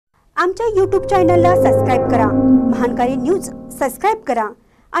आमच्या YouTube चॅनलला subscribe करा। महानकारी न्यूज सबस्क्राइब करा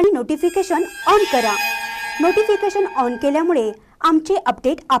आणि नोटिफिकेशन ऑन करा। नोटिफिकेशन ऑन केल्यामुळे आमचे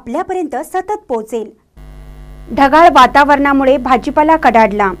अपडेट आपल्यापर्यंत सतत पोहोचेल। ढगाळ वातावरणामुळे भाजीपाला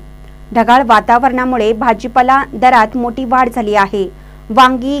कडाडला। ढगाळ वातावरणामुळे भाजीपाला दरात मोठी वाढ झाली आहे।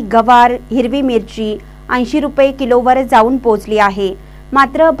 वांगी, गवार, हिरवी मिरची 80 रुपये किलोवर जाऊन पोहोचली आहे।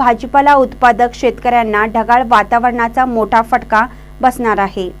 मात्र भाजीपाला उत्पादक शेतकऱ्यांना ढगाळ वातावरणाचा मोठा फटका बसणार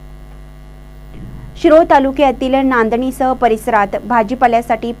आहे। शिरोळ तालुक्यातील नांदणीसह परिसरात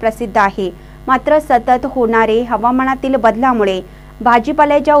भाजीपाल्यासाठी प्रसिद्ध आहे। मात्र सतत होणारे हवामानातील बदलामुळे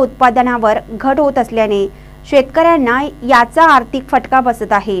भाजीपाल्याच्या उत्पादनावर घट होत असल्याने शेतकऱ्यांना याचा आर्थिक फटका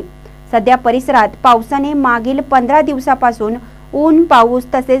बसत आहे। सध्या परिसरात पावसाने मागील 15 दिवसापासून ऊन, पाऊस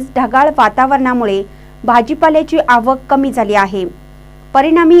तसेच ढगाळ वातावरणामुळे भाजीपाल्याची आवक कमी झाली आहे।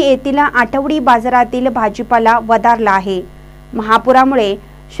 परिणामी येथील आठवडी बाजारातील भाजीपाला वधारला आहे। महापुरामुळे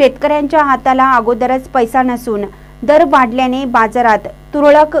शेतकऱ्यांच्या हाताला अगोदरच पैसा नसून दर वाढल्याने बाजारात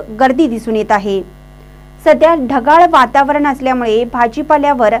तुरळक गर्दी दिसून येत आहे। सध्या ढगाळ वातावरण असल्यामुळे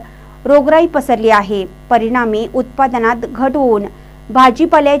भाजीपाल्यावर रोगराई पसरली आहे। परिणामी उत्पादनात घट होऊन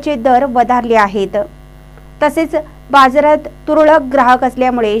भाजीपाल्याचे दर वधारले आहेत। तसेच बाजारात तुरळक ग्राहक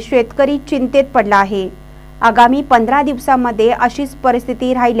असल्यामुळे शेतकरी चिंतेत पडला आहे। आगामी 15 दिवसांमध्ये अशीच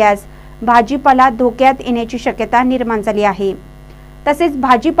परिस्थिती राहिल्यास भाजीपाला धोक्यात येण्याची शक्यता निर्माण झाली आहे। तसेच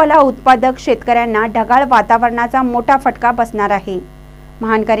भाजीपाला उत्पादक शेतकऱ्यांना ढगाळ वातावरणाचा मोठा फटका बसणार आहे।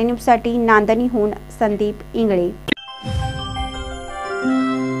 महानकारी न्यूजसाठी नांदणीहून संदीप इंगळे।